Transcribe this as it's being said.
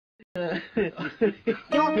Zip, rip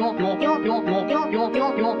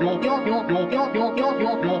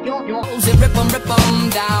 'em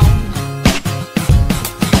down.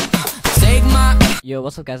 Take my. Yo,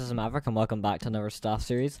 what's up guys, it's Maverick and welcome back to another staff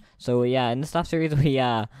series. So yeah, in the staff series we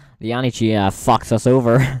the Anichi fucks us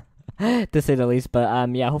over to say the least, but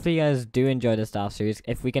yeah, hopefully you guys do enjoy the staff series.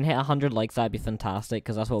 If we can hit 100 likes, that'd be fantastic,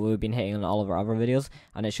 because that's what we've been hitting on all of our other videos,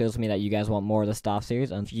 and it shows me that you guys want more of the staff series.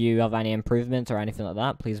 And if you have any improvements or anything like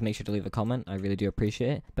that, please make sure to leave a comment. I really do appreciate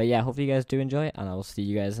it. But yeah, hopefully you guys do enjoy it, and I will see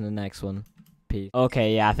you guys in the next one. Peace.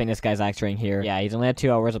 Okay, yeah, I think this guy's acting here. Yeah, he's only had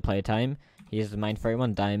 2 hours of playtime. He has mined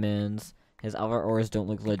 31 diamonds. His other ores don't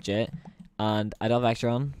look legit, and I don't have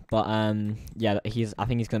extra on, but yeah, I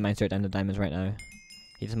think he's gonna mine straight down to diamonds right now.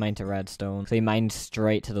 He just mined to redstone, so he mined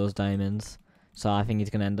straight to those diamonds. So I think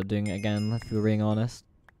he's gonna end up doing it again, if we're being honest.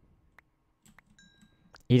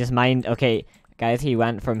 He just mined. Okay, guys, he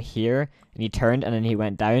went from here and he turned, and then he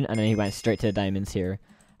went down, and then he went straight to the diamonds here.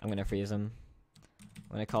 I'm gonna freeze him.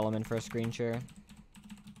 I'm gonna call him in for a screen share.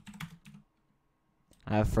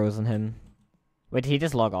 I have frozen him. Wait, did he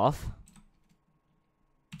just log off?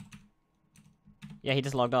 Yeah, he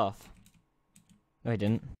just logged off. No, he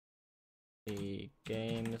didn't.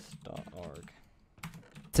 Games.org.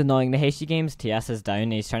 It's annoying. The HD Games TS is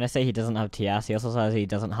down. He's trying to say he doesn't have TS. He also says he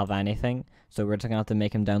doesn't have anything. So we're just gonna have to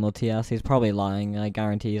make him download TS. He's probably lying. I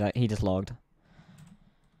guarantee that he just logged.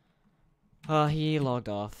 Oh, he logged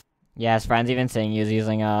off. Yeah, his friend's even saying he was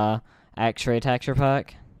using a X-ray texture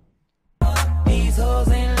pack. These hoes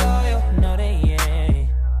ain't loyal. No, they ain't.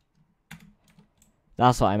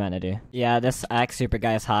 That's what I meant to do. Yeah, this X super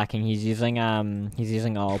guy is hacking. He's using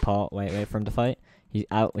auto pot. Wait for him to fight. He's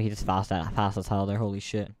out. He just fast as hell there. Holy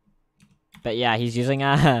shit. But yeah, he's using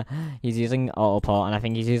auto pot, and I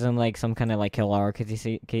think he's using like some kind of like killer, because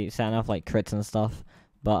he keeps setting off like crits and stuff.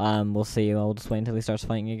 But we'll see. I'll just wait until he starts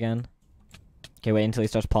fighting again. Okay, wait until he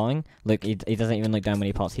starts potting. Look, he doesn't even look down when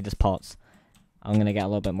he pots. He just pots. I'm gonna get a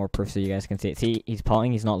little bit more proof so you guys can see it. See, he's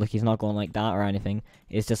potting. He's not going like that or anything.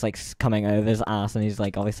 It's just like coming out of his ass, and he's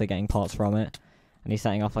like obviously getting pots from it. And he's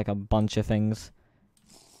setting off like a bunch of things.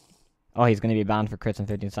 Oh, he's gonna be banned for crits in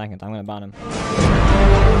 15 seconds. I'm gonna ban him.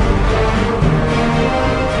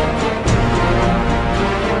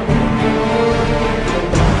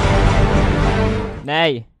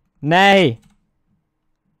 Nay! Nay!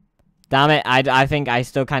 Damn it! I think I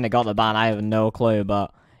still kind of got the ban. I have no clue,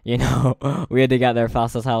 but. You know, we had to get there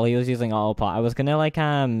fast as hell. He was using auto pot. I was gonna like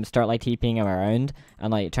start like TPing him around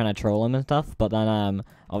and like trying to troll him and stuff, but then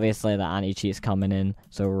obviously the anti-cheat's coming in,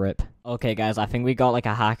 so rip. Okay guys, I think we got like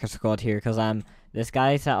a hacker squad here, because this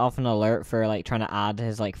guy set off an alert for like trying to add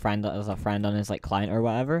his like friend as a friend on his like client or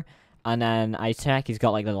whatever. And then I check, he's got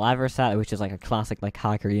like the lever set, which is like a classic like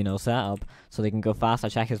hacker, you know, setup, so they can go fast. I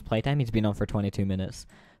check his playtime, he's been on for 22 minutes.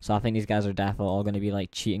 So I think these guys are definitely all gonna be like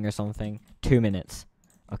cheating or something. 2 minutes.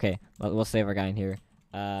 Okay, we'll save our guy in here.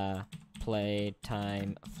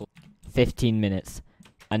 Playtime 15 minutes.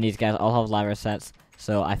 And these guys all have lever sets,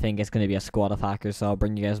 so I think it's going to be a squad of hackers, so I'll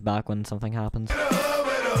bring you guys back when something happens.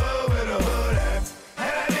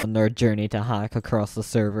 On their journey to hack across the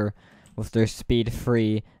server with their speed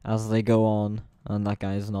free as they go on. And that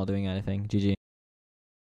guy is not doing anything. GG.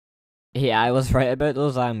 Yeah, I was right about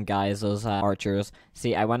those guys, those archers.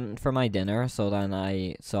 See, I went for my dinner, so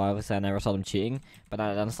obviously I never saw them cheating. But then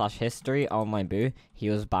I done /history on my boo. He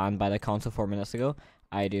was banned by the console 4 minutes ago.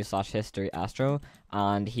 I do /history Astro,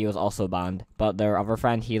 and he was also banned. But their other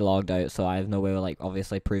friend, he logged out, so I have no way of like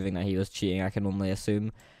obviously proving that he was cheating. I can only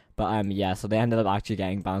assume. But yeah, so they ended up actually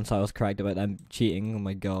getting banned, so I was correct about them cheating. Oh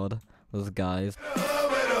my god, those guys.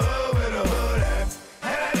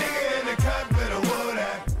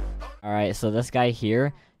 Alright, so this guy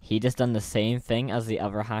here, he just done the same thing as the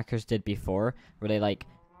other hackers did before, where they like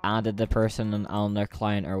added the person on their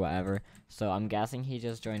client or whatever. So I'm guessing he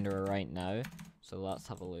just joined her right now. So let's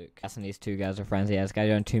have a look. Guessing these two guys are friends. Yeah, this guy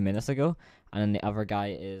joined 2 minutes ago, and then the other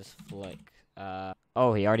guy is Flick.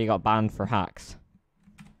 Oh, he already got banned for hacks.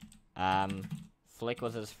 Flick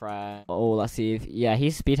was his friend. Oh, let's see if, yeah,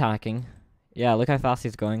 he's speed hacking. Yeah, look how fast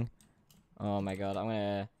he's going. Oh my god, I'm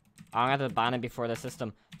gonna have to ban him before the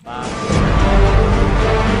system. Ban.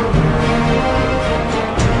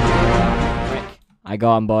 I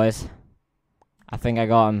got him, boys. I think I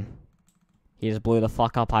got him. He just blew the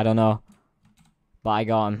fuck up, I don't know. But I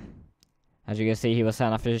got him. As you can see, he was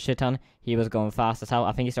setting off his shit ton. He was going fast as hell.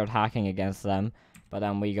 I think he started hacking against them. But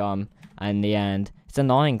then we got him. And in the end, it's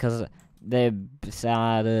annoying because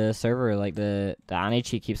the server, like the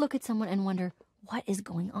anti-cheat keeps... Look at someone and wonder, what is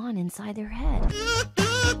going on inside their head?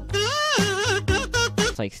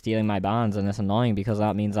 It's like stealing my bans, and it's annoying because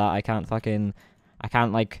that means that I can't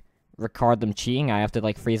like record them cheating, I have to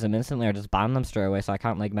like freeze them instantly or just ban them straight away, so I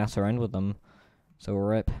can't like mess around with them. So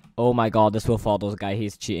rip. Oh my god, this will fall those guy.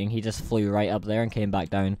 He's cheating. He just flew right up there and came back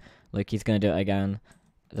down. Look, he's gonna do it again.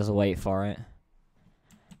 Just wait for it.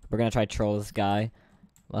 We're gonna try to troll this guy.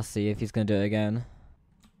 Let's see if he's gonna do it again.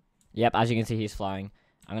 Yep, as you can see, he's flying.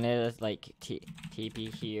 I'm gonna just like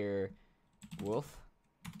TP here, wolf.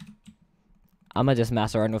 I'm gonna just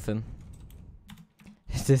mess around with him.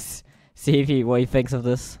 Just see if what he thinks of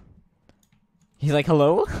this. He's like,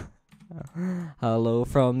 hello? Hello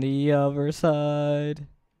from the other side.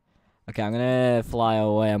 Okay, I'm gonna fly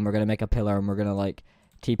away and we're gonna make a pillar and we're gonna like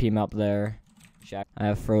TP him up there. I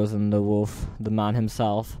have frozen the wolf, the man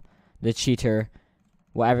himself, the cheater.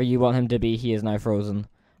 Whatever you want him to be, he is now frozen.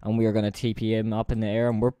 And we are gonna TP him up in the air,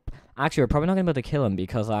 and we're probably not gonna be able to kill him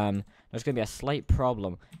because there's gonna be a slight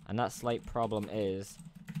problem, and that slight problem is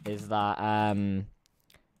that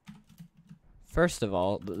first of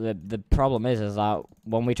all, the problem is that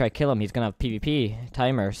when we try to kill him, he's gonna have PvP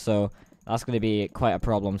timer, so that's gonna be quite a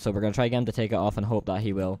problem. So we're gonna try again to take it off and hope that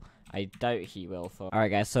he will. I doubt he will. Alright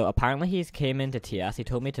guys, so apparently he's came into TS. He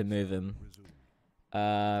told me to move him.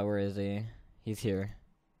 Where is he? He's here.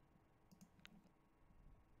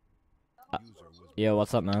 Yo,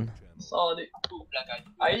 what's up, man? Solid.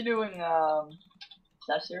 Are you doing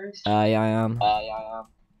that series? Yeah, I am.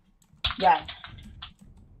 Yeah.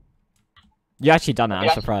 You actually done it. I'm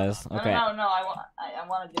surprised. Okay. No, I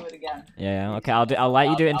want to do it again. Yeah. Okay. I'll let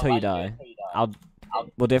you do it until you die.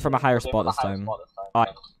 We'll do it from a higher spot this time.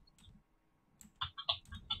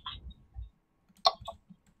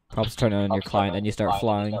 Props turn on your client and you start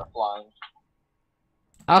flying.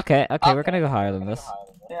 Okay. We're gonna go higher than this.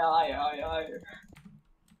 Yeah, higher.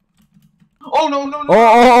 Oh no!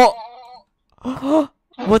 Oh!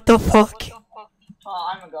 What the fuck?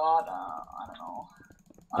 Oh, I'm a god. I don't know.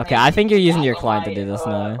 Okay, I think you're using your client to do this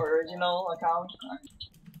now. Original account.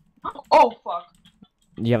 Oh fuck!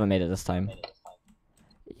 You haven't made it this time.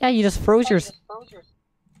 Yeah, you just froze your.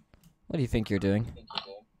 What do you think you're doing?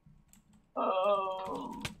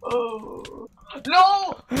 Oh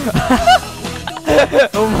no!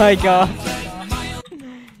 Oh my god.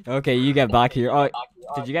 Okay, you get back here. Oh,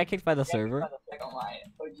 did you get kicked by the server?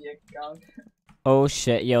 Oh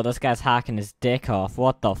shit, yo, this guy's hacking his dick off.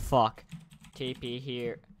 What the fuck? TP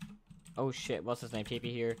here. Oh shit, what's his name? TP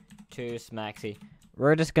here. To Smaxy.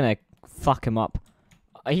 We're just gonna fuck him up.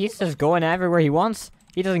 He's just going everywhere he wants.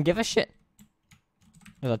 He doesn't give a shit.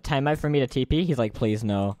 There's a timeout for me to TP. He's like, please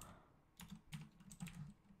no.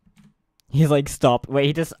 He's like, stop. Wait,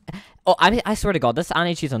 he just... Oh, I swear to God, this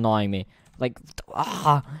Anichi's annoying me. Like,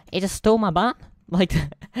 he just stole my ban. Like,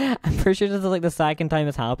 I'm pretty sure this is like the second time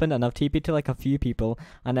it's happened, and I've TP'd to like a few people,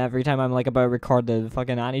 and every time I'm like about to record, the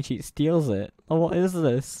fucking Anichi steals it. Oh, what is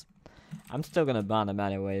this? I'm still gonna ban him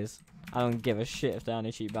anyways. I don't give a shit if the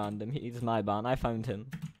Anichi banned him. He's my ban. I found him.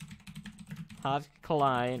 Have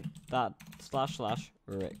client that /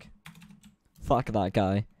 Rick. Fuck that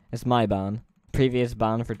guy. It's my ban. Previous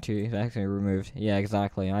ban for 2 actually removed. Yeah,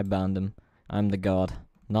 exactly. I banned him. I'm the god,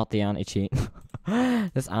 not the anti-cheat.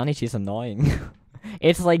 This anti-cheat's annoying.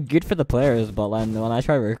 It's like good for the players, but when I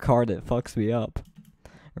try to record it fucks me up.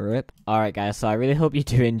 Rip. Alright guys, so I really hope you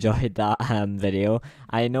do enjoyed that video.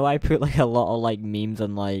 I know I put like a lot of like memes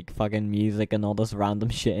and like fucking music and all this random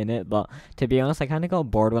shit in it, but to be honest I kinda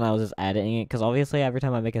got bored when I was just editing it, because obviously every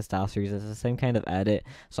time I make a staff series it's the same kind of edit,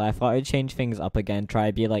 so I thought I'd change things up again, try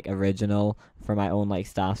to be like original for my own like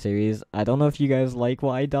staff series. I don't know if you guys like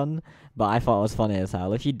what I done, but I thought it was funny as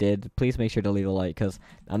hell. If you did, please make sure to leave a like, because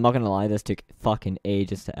I'm not gonna lie, this took fucking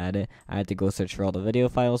ages to edit. I had to go search for all the video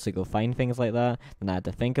files to go find things like that, then I had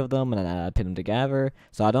to think of them, and then I had to put them together,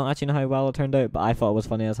 so I don't actually know how well it turned out, but I thought it was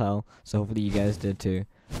funny as hell, so hopefully you guys did too.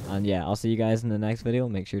 And yeah, I'll see you guys in the next video.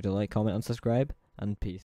 Make sure to like, comment, and subscribe, and peace.